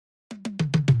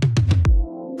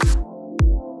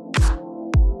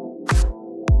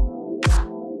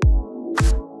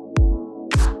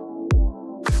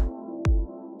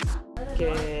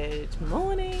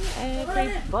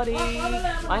everybody,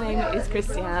 my name is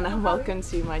Christianne and welcome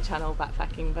to my channel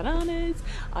Backpacking Bananas.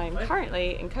 I'm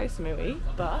currently in Koh Samui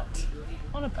but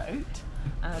on a boat,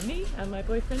 and me and my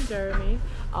boyfriend Jeremy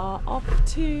are off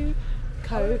to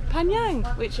Koh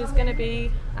Phangan, which is going to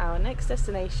be our next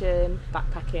destination,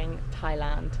 backpacking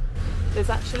Thailand. There's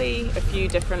actually a few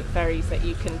different ferries that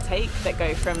you can take that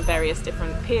go from various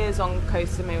different piers on Koh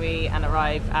Samui and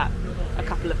arrive at a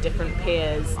couple of different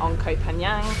piers on Koh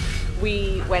Phangan.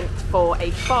 We went for a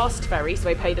fast ferry, so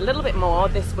we paid a little bit more.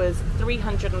 This was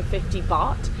 350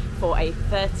 baht for a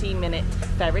 30-minute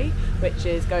ferry, which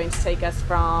is going to take us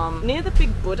from near the big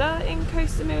Buddha in Koh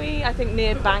Samui, I think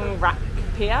near Bang Rak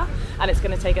Pier, and it's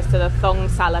going to take us to the Thong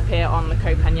Sala Pier on the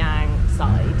Koh Phangan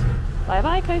side. Bye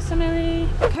bye Koh Samui!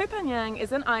 Koh Phangan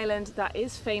is an island that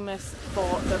is famous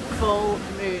for the full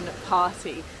moon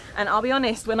party. And I'll be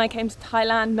honest, when I came to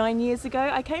Thailand 9 years ago,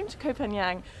 I came to Koh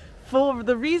Phangan for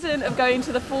the reason of going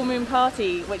to the full moon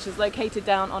party, which is located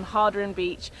down on Hardran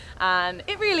Beach, and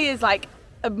it really is like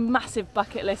a massive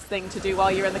bucket list thing to do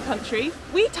while you're in the country.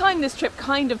 We timed this trip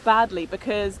kind of badly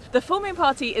because the full moon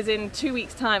party is in 2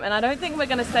 weeks time, and I don't think we're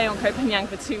going to stay on Koh Phangan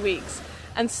for 2 weeks.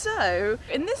 And so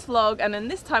in this vlog and in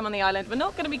this time on the island, we're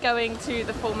not going to be going to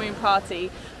the full moon party,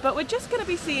 but we're just going to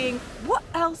be seeing what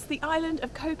else the island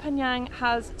of Koh Phangan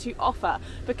has to offer,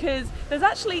 because there's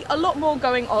actually a lot more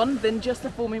going on than just the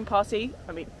full moon party.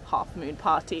 I mean, half moon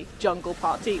party, jungle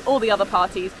party, all the other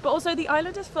parties, but also the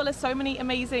island is full of so many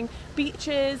amazing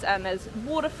beaches and there's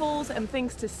waterfalls and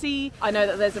things to see. I know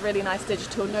that there's a really nice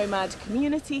digital nomad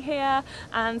community here,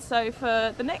 and so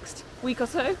for the next week or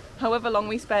so, however long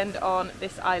we spend on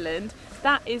this island,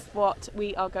 that is what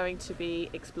we are going to be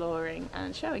exploring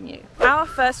and showing you. Our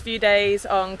first few days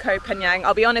on Koh Phangan,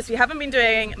 I'll be honest, we haven't been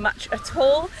doing much at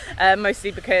all,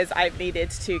 mostly because I've needed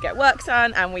to get work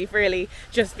done, and we've really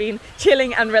just been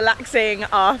chilling and relaxing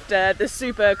after the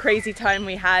super crazy time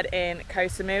we had in Koh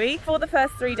Samui. For the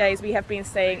first 3 days we have been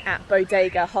staying at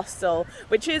Bodega Hostel,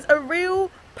 which is a real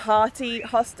party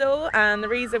hostel, and the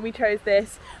reason we chose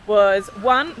this was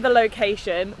one, the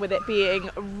location, with it being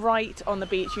right on the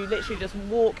beach. You literally just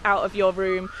walk out of your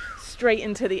room straight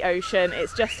into the ocean.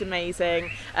 It's just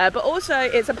amazing, but also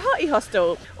it's a party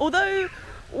hostel. Although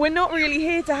we're not really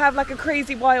here to have like a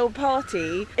crazy wild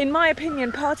party, in my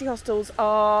opinion party hostels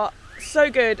are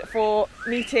so good for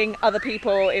meeting other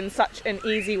people in such an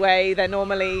easy way. They're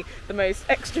normally the most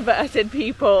extroverted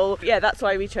people. Yeah, that's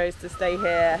why we chose to stay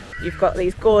here. You've got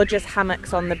these gorgeous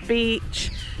hammocks on the beach.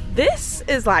 This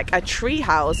is like a tree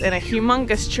house in a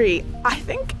humongous tree. I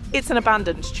think it's an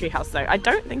abandoned tree house though. I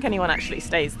don't think anyone actually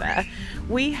stays there.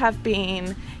 We have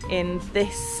been in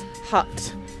this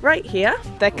hut right here.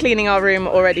 They're cleaning our room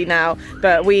already now,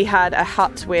 but we had a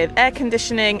hut with air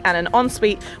conditioning and an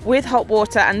ensuite with hot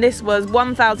water, and this was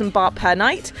 1,000 baht per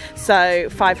night, so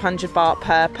 500 baht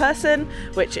per person,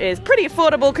 which is pretty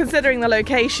affordable considering the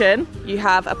location. You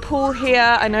have a pool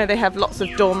here. I know they have lots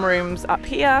of dorm rooms up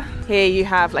here. Here you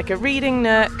have like a reading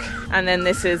nook, and then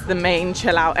this is the main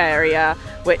chill out area,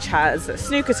 which has a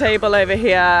snooker table over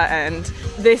here, and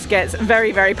this gets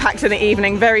very, very packed in the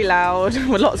evening, very loud,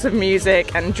 with lots of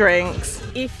music and drinks.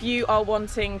 If you are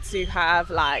wanting to have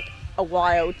like a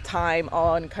wild time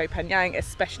on Koh Phangan,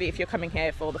 especially if you're coming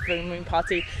here for the full moon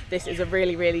party, this is a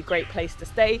really, really great place to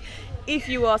stay. If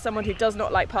you are someone who does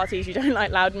not like parties, you don't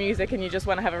like loud music, and you just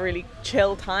want to have a really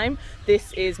chill time,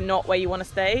 this is not where you want to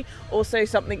stay. Also,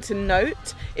 something to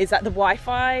note is that the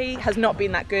Wi-Fi has not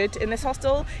been that good in this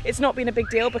hostel. It's not been a big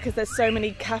deal because there's so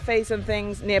many cafes and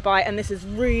things nearby, and this is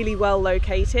really well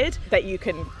located that you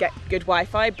can get good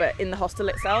Wi-Fi, but in the hostel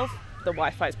itself, the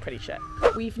Wi-Fi is pretty shit.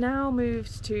 We've now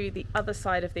moved to the other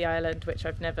side of the island, which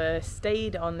I've never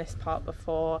stayed on this part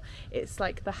before. It's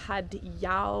like the Had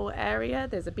Yao area.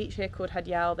 There's a beach here called Had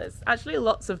Yao. There's actually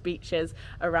lots of beaches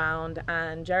around,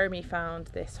 and Jeremy found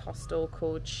this hostel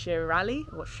called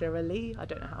Shiralea, or Shiralea, I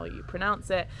don't know how you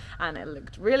pronounce it, and it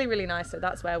looked really, really nice, so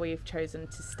that's where we've chosen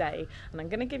to stay. And I'm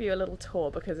going to give you a little tour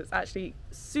because it's actually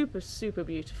super, super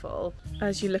beautiful.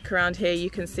 As you look around here, you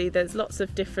can see there's lots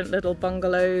of different little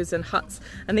bungalows and huts,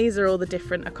 and these are all the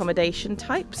different accommodation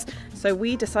types. So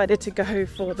we decided to go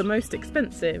for the most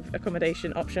expensive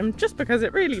accommodation option just because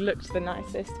it really looked the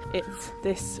nicest. It's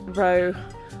this row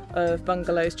of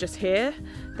bungalows just here.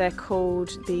 They're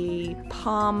called the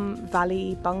Palm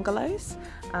Valley Bungalows,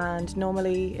 and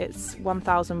normally it's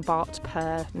 1,000 baht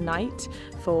per night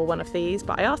for one of these,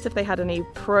 but I asked if they had any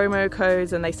promo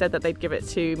codes and they said that they'd give it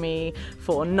to me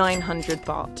for 900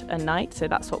 baht a night, so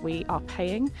that's what we are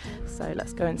paying. So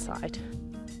let's go inside.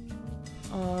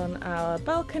 On our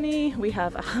balcony we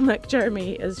have a hammock.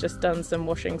 Jeremy has just done some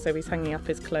washing, so he's hanging up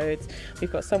his clothes.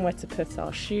 We've got somewhere to put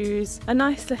our shoes. A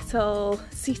nice little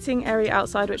seating area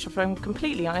outside, which if I'm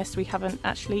completely honest we haven't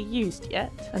actually used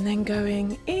yet. And then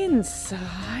going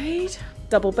inside,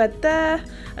 double bed there,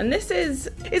 and this is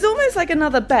almost like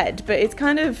another bed, but it's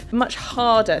kind of much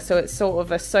harder, so it's sort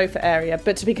of a sofa area.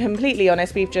 But to be completely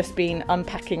honest, we've just been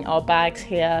unpacking our bags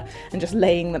here and just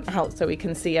laying them out so we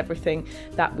can see everything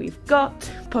that we've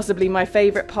got. Possibly my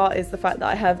favourite part is the fact that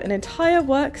I have an entire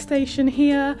workstation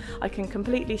here. I can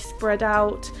completely spread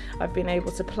out. I've been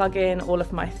able to plug in all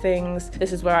of my things.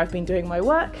 This is where I've been doing my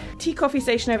work. Tea coffee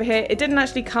station over here. It didn't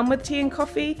actually come with tea and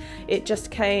coffee, it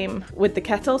just came with the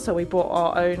kettle, so we bought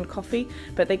our own coffee,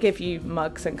 but they give you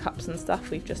mugs and cups and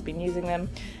stuff. We've just been using them.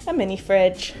 A mini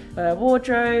fridge, a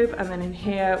wardrobe, and then in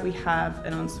here we have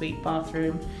an ensuite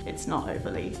bathroom. It's not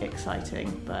overly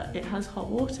exciting, but it has hot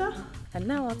water. And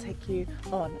now I'll take you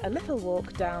on a little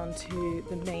walk down to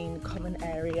the main common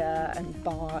area and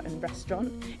bar and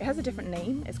restaurant. It has a different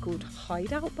name. It's called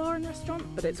Hideout Bar and Restaurant,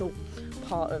 but it's all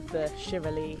part of the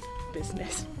Shiralea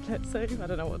business, let's say. I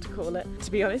don't know what to call it.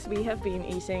 To be honest, we have been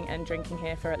eating and drinking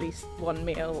here for at least one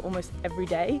meal almost every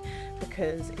day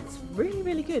because it's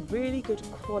really good, really good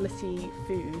quality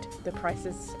food. The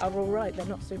prices are all right, they're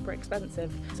not super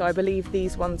expensive. So I believe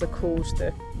these ones are called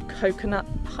the Coconut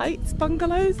Heights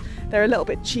bungalows. They're a little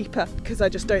bit cheaper because I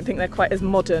just don't think they're quite as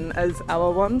modern as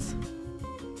our ones.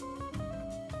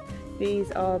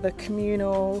 These are the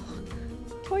communal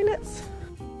toilets.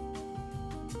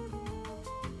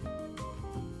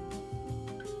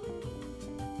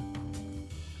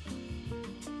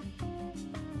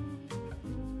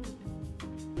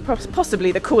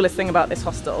 Possibly the coolest thing about this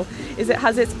hostel is it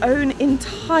has its own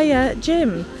entire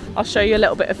gym. I'll show you a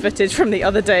little bit of footage from the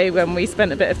other day when we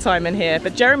spent a bit of time in here,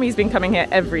 but Jeremy's been coming here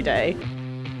every day.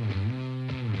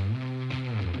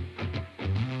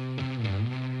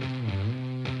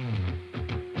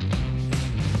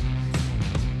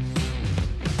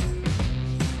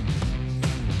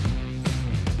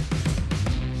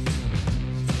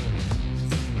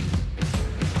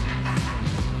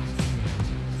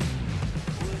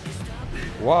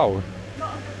 Wow.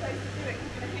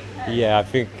 Yeah, I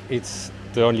think it's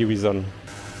the only reason.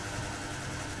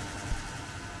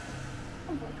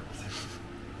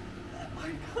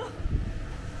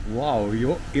 Wow,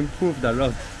 you improved a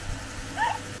lot.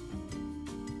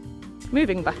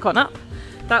 Moving back on up,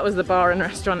 that was the bar and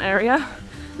restaurant area.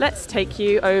 Let's take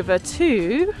you over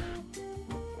to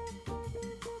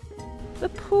the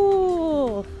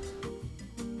pool.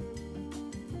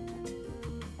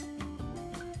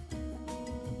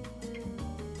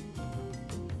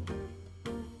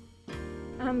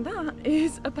 And that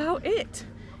is about it.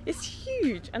 It's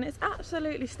huge and it's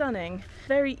absolutely stunning.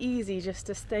 Very easy just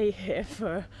to stay here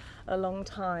for a long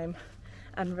time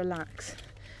and relax.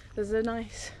 There's a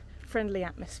nice friendly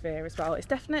atmosphere as well. It's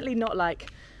definitely not like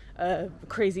a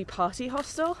crazy party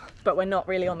hostel, but we're not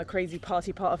really on the crazy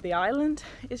party part of the island.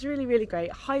 It's really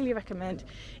great. Highly recommend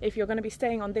if you're going to be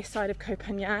staying on this side of Koh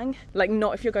Phangan, like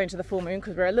not if you're going to the full moon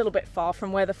because we're a little bit far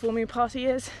from where the full moon party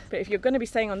is, but if you're going to be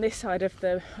staying on this side of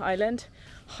the island,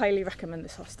 highly recommend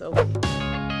this hostel.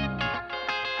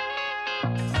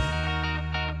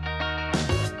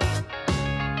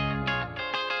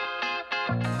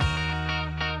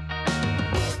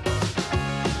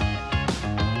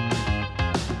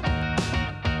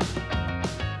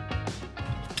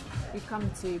 We've come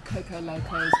to Coco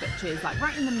Locos, which is like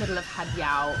right in the middle of Had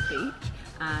Yao Beach,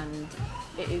 and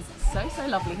it is so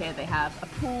lovely here. They have a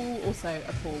pool, also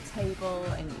a pool table,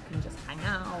 and you can just hang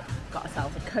out. Got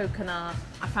ourselves a coconut.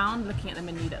 I found looking at the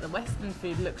menu that the Western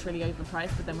food looks really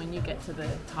overpriced, but then when you get to the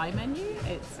Thai menu,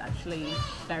 it's actually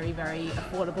very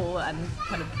affordable and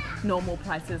kind of normal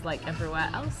prices like everywhere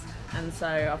else. And so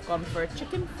I've gone for a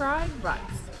chicken fried rice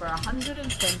for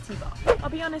 120 baht. I'll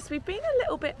be honest, we've been a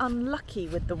little bit unlucky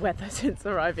with the weather since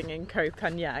arriving in Koh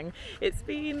Phangan. It's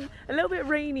been a little bit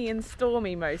rainy and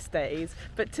stormy most days,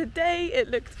 but today it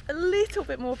looked a little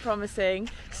bit more promising.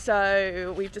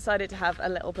 So we've decided to have a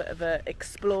little bit of an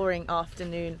exploring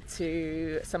afternoon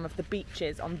to some of the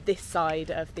beaches on this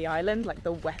side of the island, like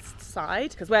the west side,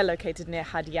 because we're located near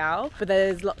Had Yao, but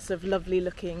there's lots of lovely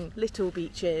looking little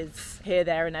beaches here,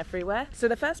 there and everywhere. So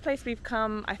the first place we've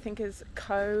come, I think, is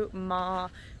Koh Ma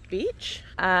Beach,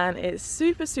 and it's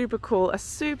super cool, a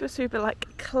super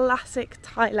like classic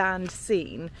Thailand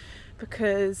scene,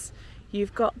 because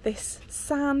you've got this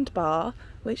sandbar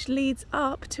which leads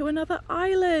up to another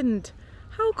island.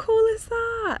 How cool is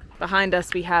that? Behind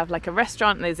us we have like a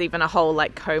restaurant, and there's even a whole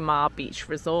like Koh Ma Beach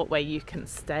resort where you can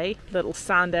stay. Little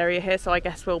sand area here, so I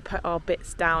guess we'll put our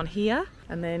bits down here.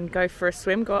 and then go for a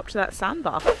swim, go up to that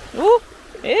sandbar. Ooh,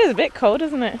 it is a bit cold,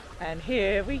 isn't it? And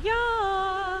here we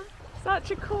are. Such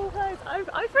a cool place.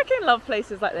 I freaking love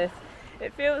places like this.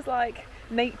 It feels like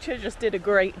nature just did a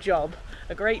great job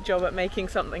at making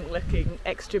something looking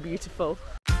extra beautiful.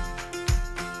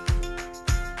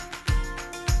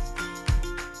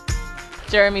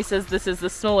 Jeremy says this is the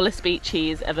smallest beach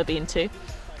he's ever been to.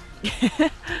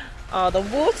 Oh, the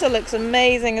water looks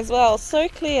amazing as well, so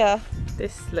clear.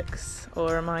 This looks,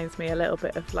 or reminds me a little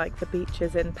bit of like the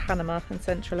beaches in Panama and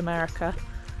Central America.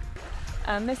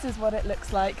 And this is what it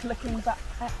looks like looking back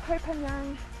at Koh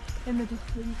Phangan in the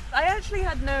distance. I actually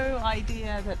had no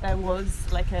idea that there was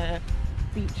like a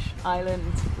beach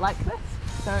island like this,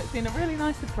 so it's been a really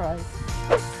nice surprise.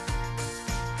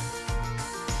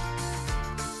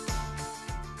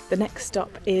 The next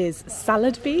stop is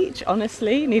Salad Beach.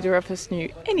 Honestly, neither of us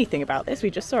knew anything about this. We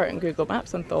just saw it on Google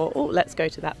Maps and thought, oh, let's go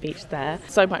to that beach there.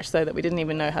 So much so that we didn't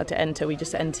even know how to enter. We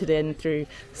just entered in through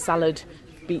Salad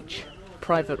Beach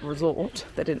private resort.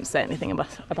 They didn't say anything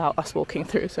about us walking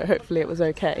through, so hopefully it was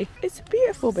okay. It's a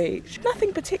beautiful beach.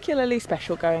 Nothing particularly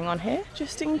special going on here.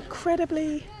 Just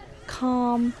incredibly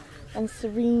calm and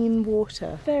serene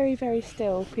water. Very, very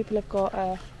still. People have got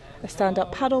a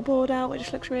stand-up paddleboard out,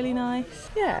 which looks really nice.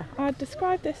 Yeah, I'd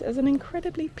describe this as an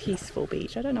incredibly peaceful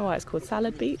beach. I don't know why it's called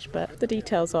Salad Beach, but the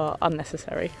details are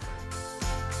unnecessary.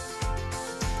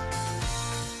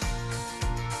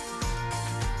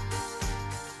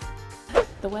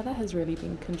 The weather has really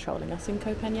been controlling us in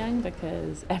Koh Phangan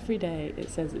because every day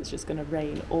it says it's just going to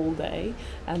rain all day,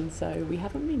 and so we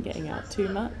haven't been getting out too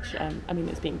much. I mean,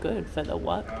 it's been good for the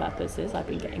work purposes. I've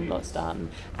been getting lots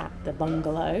done at the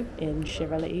bungalow in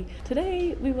Shiralea.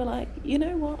 Today we were like, you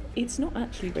know what, it's not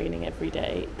actually raining every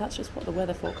day. That's just what the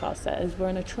weather forecast says. We're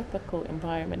in a tropical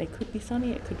environment. It could be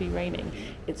sunny, it could be raining.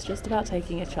 It's just about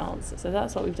taking a chance. So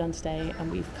that's what we've done today,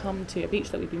 and we've come to a beach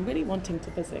that we've been really wanting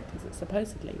to visit because it's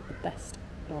supposedly the best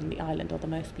on the island, or the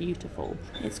most beautiful.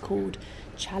 It's called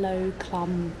Challo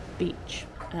Clum Beach,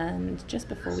 and just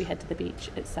before we head to the beach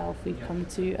itself, we've come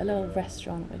to a little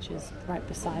restaurant which is right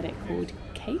beside it called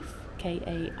Kaif,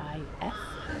 K-A-I-F.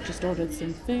 Just ordered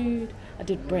some food. I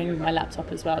did bring my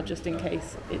laptop as well, just in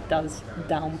case it does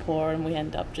downpour and we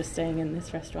end up just staying in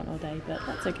this restaurant all day, but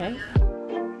that's okay.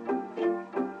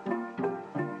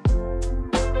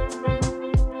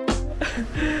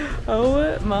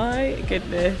 Oh my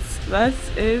goodness,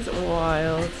 this is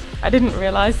wild. I didn't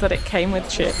realise that it came with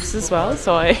chips as well,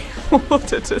 so I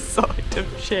ordered a side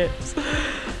of chips.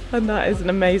 And that is an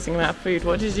amazing amount of food.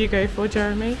 What did you go for,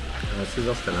 Jeremy?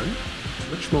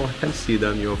 Surfshark, much more healthy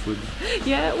than your food.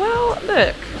 Yeah, well,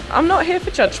 look, I'm not here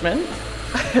for judgment.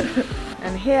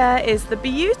 And here is the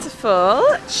beautiful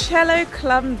Challo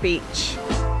Clum Beach.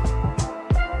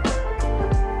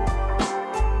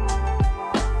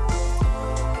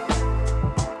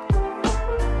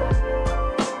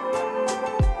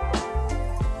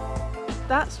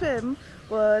 That swim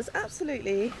was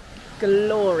absolutely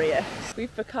glorious.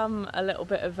 We've become a little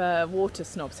bit of water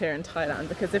snobs here in Thailand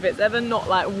because if it's ever not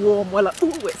like warm, we're like,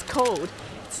 ooh, it's cold.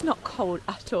 It's not cold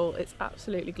at all. It's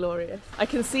absolutely glorious. I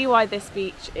can see why this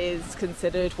beach is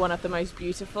considered one of the most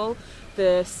beautiful.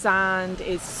 The sand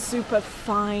is super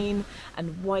fine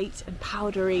and white and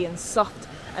powdery and soft,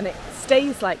 and it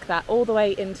stays like that all the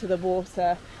way into the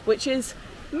water, which is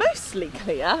mostly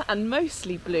clear and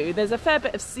mostly blue. There's a fair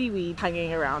bit of seaweed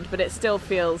hanging around, but it still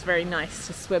feels very nice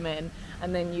to swim in.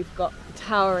 And then you've got the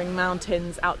towering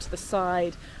mountains out to the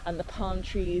side and the palm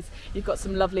trees. You've got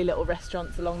some lovely little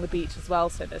restaurants along the beach as well,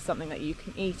 so there's something that you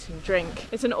can eat and drink.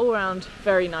 It's an all-round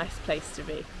very nice place to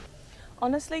be.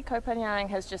 Honestly, Koh Phangan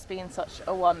has just been such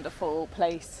a wonderful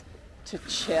place to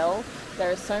chill.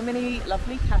 There are so many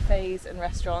lovely cafes and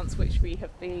restaurants which we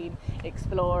have been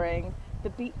exploring. The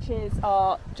beaches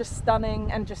are just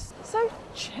stunning and just so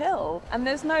chill, and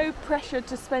there's no pressure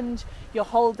to spend your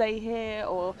whole day here,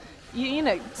 or you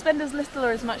know, spend as little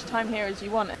or as much time here as you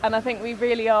want. And I think we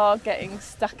really are getting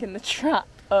stuck in the trap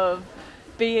of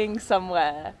being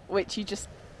somewhere which you just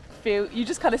feel, you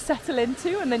just kind of settle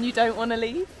into and then you don't want to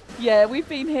leave. Yeah, we've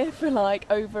been here for like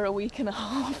over a week and a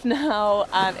half now,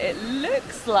 and it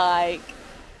looks like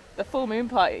the full moon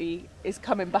party is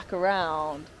coming back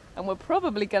around. And we're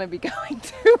probably going to be going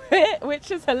to it, which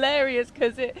is hilarious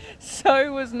because it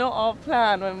so was not our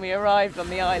plan when we arrived on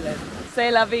the island.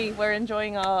 C'est la vie, we're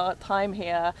enjoying our time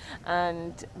here,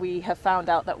 and we have found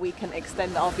out that we can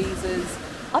extend our visas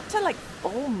up to like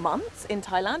 4 months in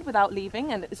Thailand without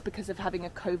leaving, and it's because of having a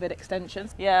COVID extension.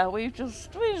 Yeah, we've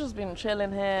just been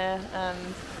chilling here and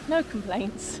no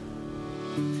complaints.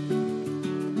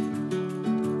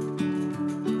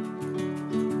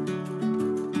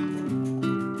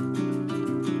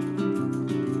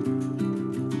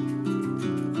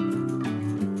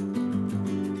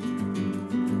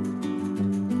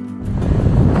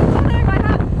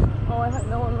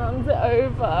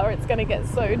 over, it's gonna get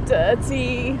so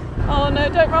dirty. Oh no,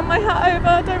 don't run my hat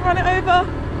over, don't run it over.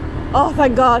 Oh,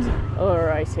 thank God.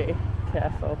 Alrighty,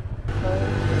 careful.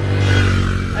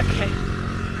 Okay,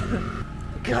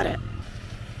 got it.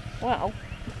 Wow,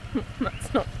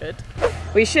 that's not good.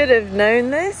 We should have known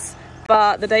this,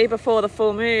 but the day before the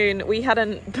full moon, we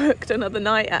hadn't booked another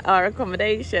night at our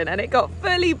accommodation and it got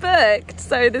fully booked.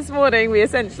 So this morning we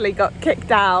essentially got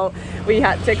kicked out. We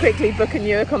had to quickly book a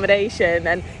new accommodation,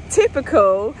 and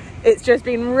typical, it's just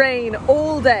been rain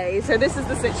all day. So this is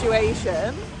the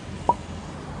situation.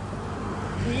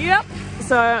 Yep.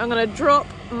 So I'm gonna drop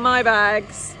my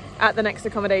bags at the next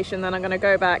accommodation, then I'm gonna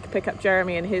go back, pick up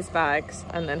Jeremy and his bags,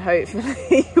 and then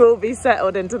hopefully we'll be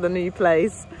settled into the new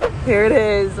place. Here it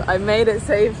is, I made it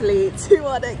safely to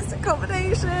our next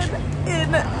accommodation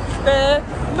in the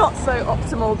not so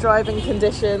optimal driving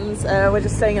conditions. We're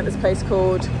just staying at this place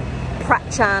called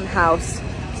Pratchan House.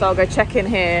 So I'll go check in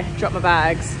here, drop my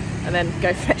bags, and then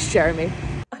go fetch Jeremy.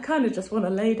 I kind of just want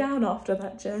to lay down after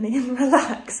that journey and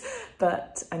relax,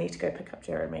 but I need to go pick up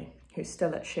Jeremy, who's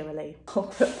still at Shiralea. I'll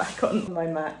put back on my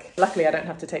Mac. Luckily, I don't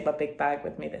have to take my big bag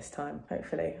with me this time.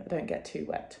 Hopefully, I don't get too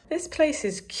wet. This place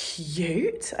is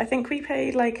cute. I think we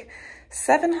paid like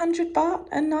 700 baht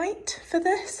a night for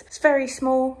this. It's very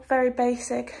small, very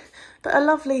basic, but a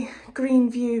lovely green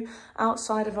view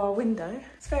outside of our window.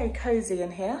 It's very cozy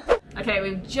in here. Okay,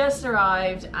 we've just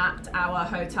arrived at our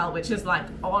hotel, which is like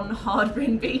on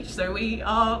Hardbrin Beach. So we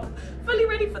are fully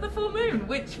ready for the full moon,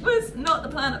 which was not the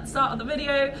plan at the start of the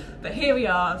video, but here we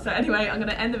are. So anyway, I'm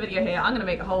gonna end the video here. I'm gonna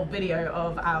make a whole video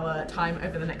of our time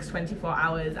over the next 24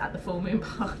 hours at the full moon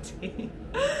party.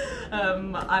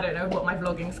 I don't know what my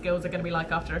vlogging skills are gonna be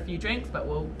like after a few drinks, but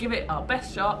we'll give it our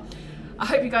best shot. I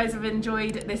hope you guys have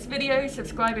enjoyed this video.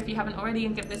 Subscribe if you haven't already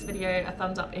and give this video a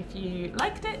thumbs up if you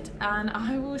liked it. And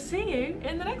I will see you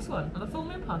in the next one of the full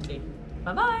moon party.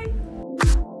 Bye bye.